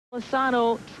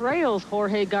Asano trails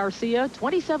Jorge Garcia,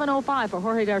 27.05 for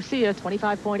Jorge Garcia,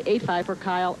 25.85 for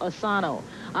Kyle Asano.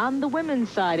 On the women's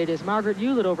side, it is Margaret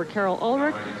Ulett over Carol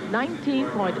Ulrich,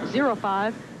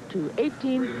 19.05 to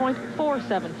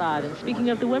 18.475. And speaking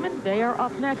of the women, they are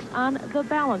up next on the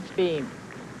balance beam.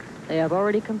 They have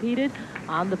already competed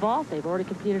on the vault. They've already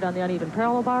competed on the uneven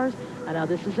parallel bars. And now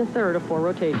this is the third of 4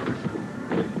 rotations.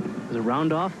 There's a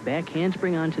round-off back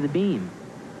handspring onto the beam.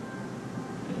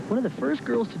 One of the first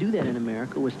girls to do that in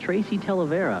America was Tracy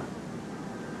Talavera.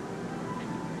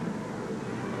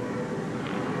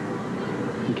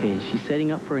 Okay, she's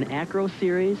setting up for an acro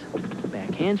series.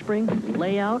 Back handspring,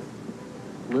 layout.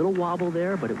 Little wobble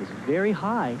there, but it was very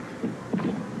high.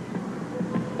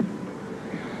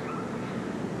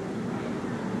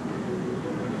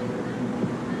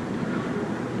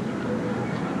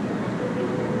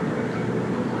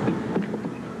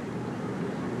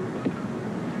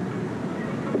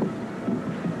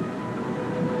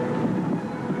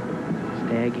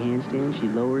 Handstand, she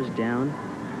lowers down.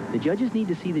 The judges need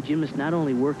to see the gymnast not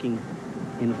only working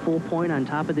in full point on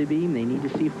top of the beam, they need to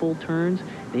see full turns.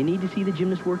 They need to see the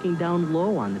gymnast working down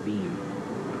low on the beam.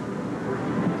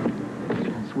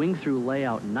 Swing through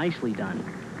layout, nicely done.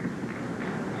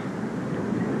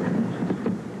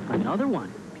 Another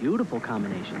one, beautiful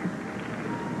combination.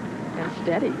 And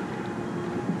steady.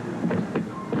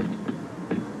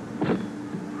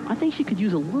 I think she could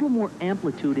use a little more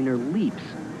amplitude in her leaps.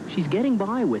 She's getting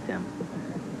by with them,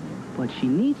 but she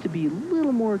needs to be a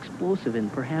little more explosive and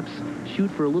perhaps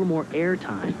shoot for a little more air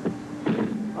time.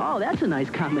 Oh, that's a nice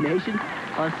combination.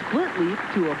 A split leap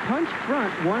to a punch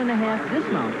front, 1.5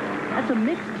 dismount. That's a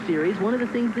mixed series, one of the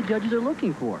things the judges are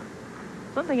looking for.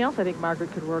 Something else I think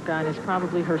Margaret could work on is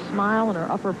probably her smile and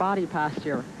her upper body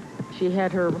posture. She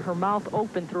had her mouth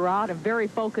open throughout and very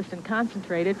focused and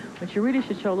concentrated, when she really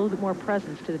should show a little bit more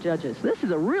presence to the judges. This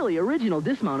is a really original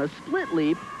dismount, a split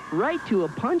leap right to a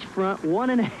punch front,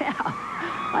 1.5.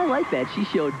 I like that. She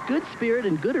showed good spirit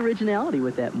and good originality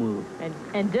with that move.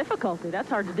 And difficulty. That's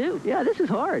hard to do. Yeah, this is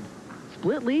hard.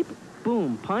 Split leap,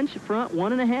 boom, punch front,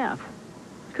 1.5.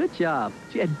 Good job.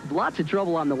 She had lots of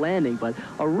trouble on the landing, but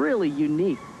a really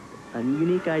unique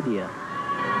idea.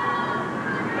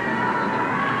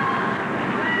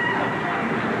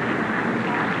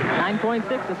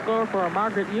 9.6 the score for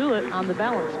Margaret Ulett on the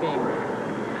balance beam.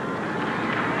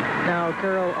 Now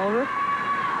Carol Ulrich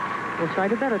will try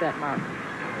to better that mark.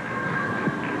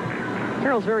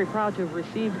 Carol's very proud to have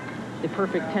received the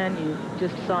perfect 10 you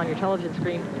just saw on your television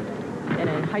screen in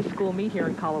a high school meet here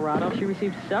in Colorado. She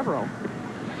received several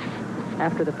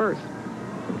after the first.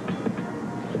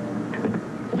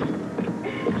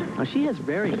 Now she has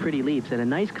very pretty leaps and a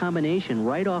nice combination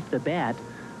right off the bat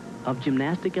of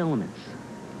gymnastic elements.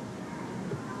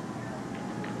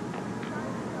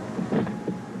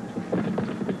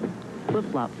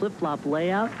 Flip-flop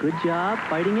layout. Good job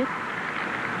fighting it.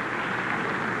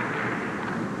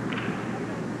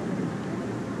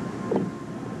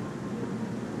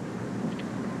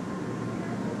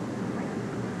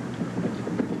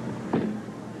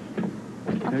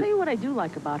 I'll tell you what I do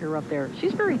like about her up there.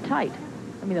 She's very tight.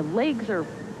 I mean, the legs are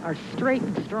straight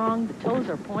and strong. The toes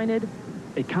are pointed.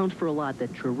 It counts for a lot,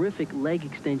 that terrific leg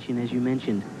extension, as you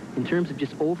mentioned, in terms of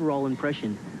just overall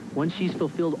impression. Once she's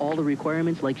fulfilled all the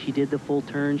requirements, like she did the full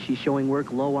turn, she's showing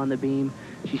work low on the beam,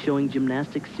 she's showing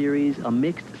gymnastics series, a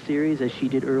mixed series, as she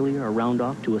did earlier, a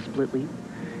round-off to a split leap.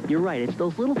 You're right, it's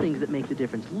those little things that make the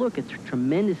difference. Look at the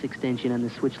tremendous extension on the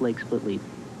switch leg split leap.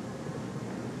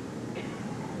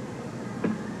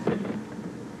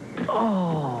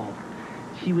 Oh,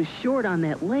 she was short on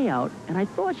that layout, and I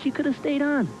thought she could have stayed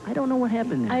on. I don't know what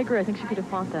happened there. I agree. I think she could have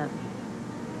fought that.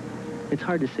 It's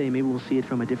hard to say. Maybe we'll see it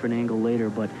from a different angle later,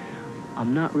 but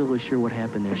I'm not really sure what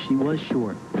happened there. She was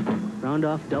short. Round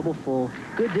off, double full.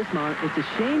 Good dismount. It's a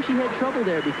shame she had trouble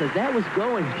there because that was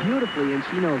going beautifully, and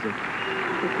she knows it. You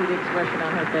can see the expression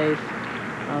on her face.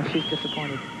 Oh, she's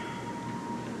disappointed.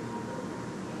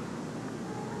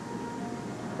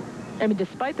 I mean,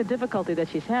 despite the difficulty that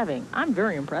she's having, I'm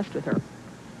very impressed with her.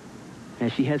 And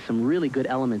she has some really good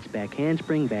elements. Back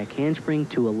handspring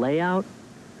to a layout.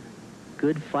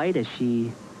 Good fight as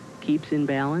she keeps in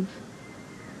balance.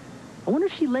 I wonder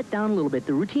if she let down a little bit.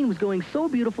 The routine was going so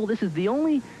beautiful. This is the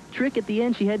only trick at the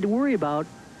end she had to worry about.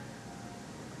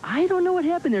 I don't know what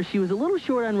happened there. She was a little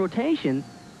short on rotation.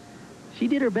 She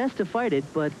did her best to fight it,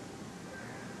 but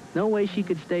no way she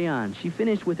could stay on. She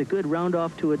finished with a good round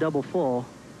off to a double full.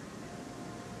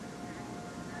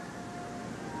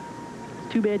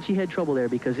 Too bad she had trouble there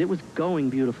because it was going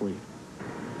beautifully.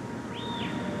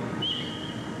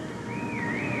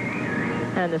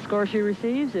 And the score she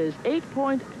receives is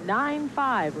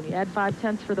 8.95. When you add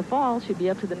 5/10 for the fall, she'd be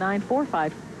up to the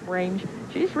 9.45 range.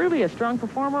 She's really a strong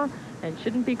performer and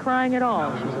shouldn't be crying at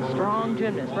all. She's a strong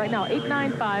gymnast. Right now,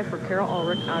 8.95 for Carol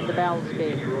Ulrich on the balance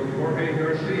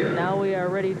beam. Now we are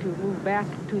ready to move back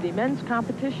to the men's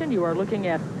competition. You are looking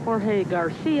at Jorge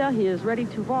Garcia. He is ready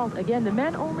to vault. Again, the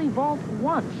men only vault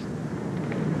once.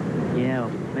 Yeah,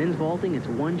 men's vaulting, it's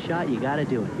one shot. You got to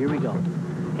do it. Here we go.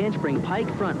 Handspring,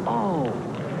 pike front. Oh,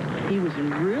 he was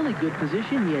in really good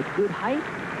position. He had good height,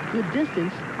 good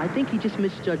distance. I think he just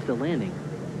misjudged the landing.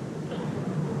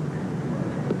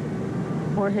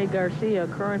 Jorge Garcia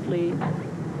currently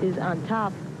is on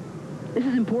top. This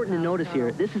is important to notice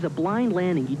here. This is a blind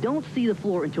landing. You don't see the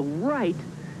floor until right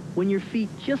when your feet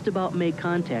just about make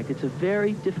contact. It's a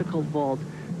very difficult vault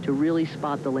to really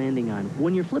spot the landing on.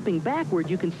 When you're flipping backward,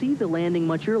 you can see the landing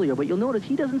much earlier, but you'll notice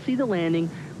he doesn't see the landing.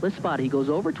 Let's spot it. He goes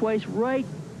over twice right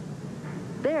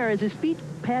there. As his feet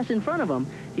pass in front of him,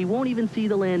 he won't even see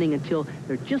the landing until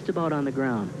they're just about on the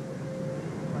ground.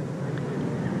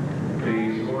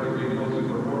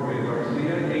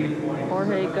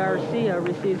 Jorge Garcia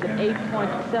receives an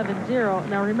 8.70.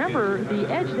 Now remember, the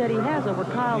edge that he has over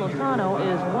Kyle Asano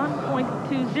is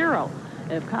 1.20.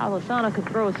 If Kyle Asano can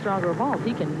throw a stronger vault,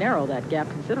 he can narrow that gap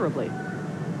considerably.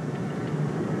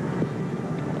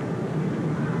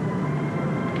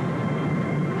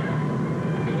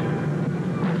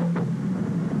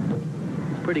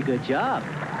 Pretty good job.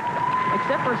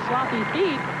 Except for sloppy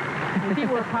feet. His feet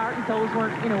were apart and toes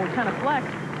weren't, were kind of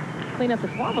flexed. Clean up the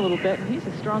form a little bit, and he's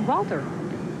a strong vaulter.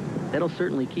 That'll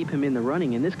certainly keep him in the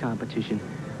running in this competition.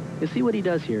 You see what he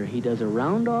does here. He does a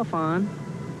round off on.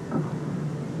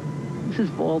 This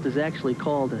vault is actually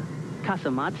called a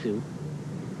kasamatsu.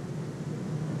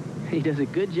 He does a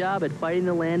good job at fighting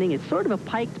the landing. It's sort of a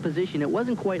piked position. It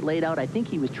wasn't quite laid out. I think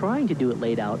he was trying to do it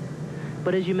laid out.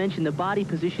 But as you mentioned, the body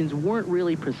positions weren't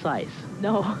really precise.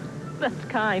 No, that's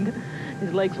kind.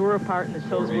 His legs were apart and his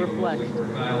toes were flexed.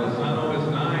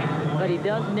 But he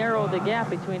does narrow the gap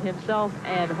between himself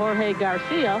and Jorge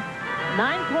Garcia.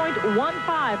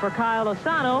 9.15 for Kyle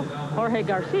Asano. Jorge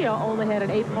Garcia only had an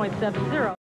 8.70.